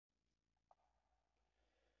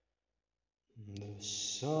the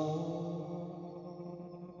sun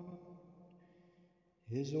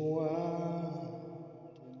is winding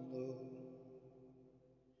low,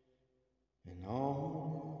 and on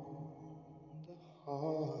the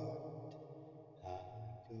heart I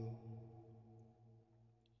go.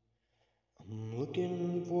 I'm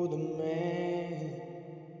looking for the man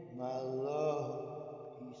my love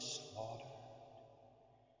he slaughtered.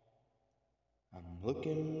 I'm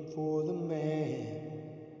looking for the man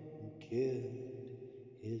who killed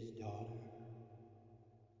his daughter.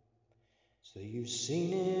 So you've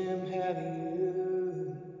seen him, have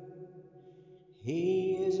you?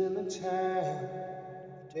 He is in the town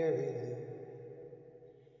of Derry Lou,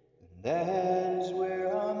 and that is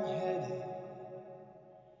where I'm headed.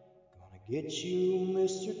 Gonna get you,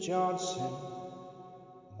 Mr. Johnson,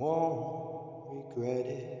 won't regret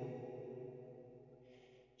it.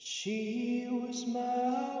 She was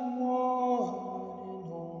my one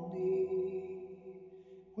and only.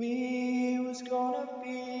 We was gonna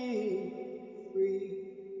be free,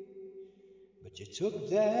 but you took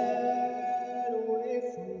that away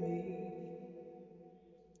from me.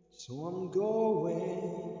 So I'm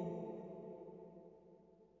going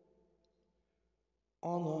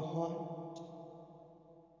on the hunt.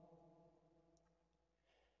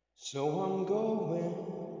 So I'm going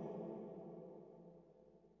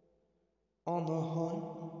on the hunt.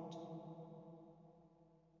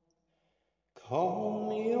 Call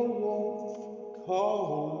me a wolf,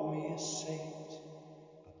 call me a saint,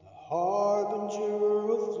 but the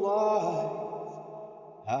harbinger of life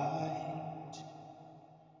I ain't.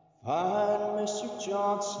 Find Mr.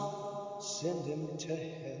 Johnson, send him to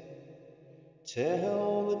hell.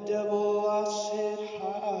 Tell the devil I said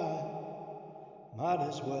hi, might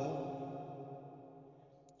as well.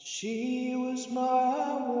 She was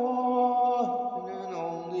my one and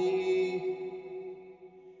only.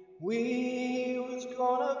 We was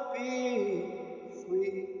gonna be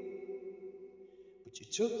free, but you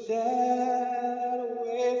took that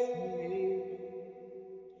away from me.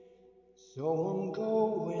 So I'm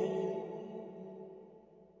going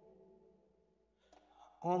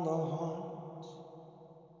on the hunt.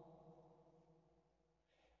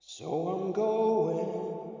 So I'm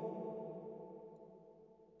going.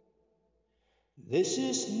 This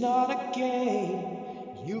is not a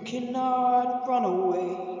game. You cannot run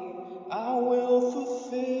away. I will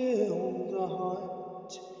fulfill the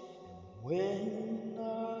hunt. And when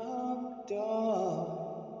I'm done,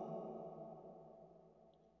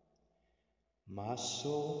 my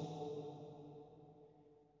soul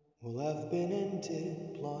will have been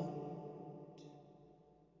ended blunt.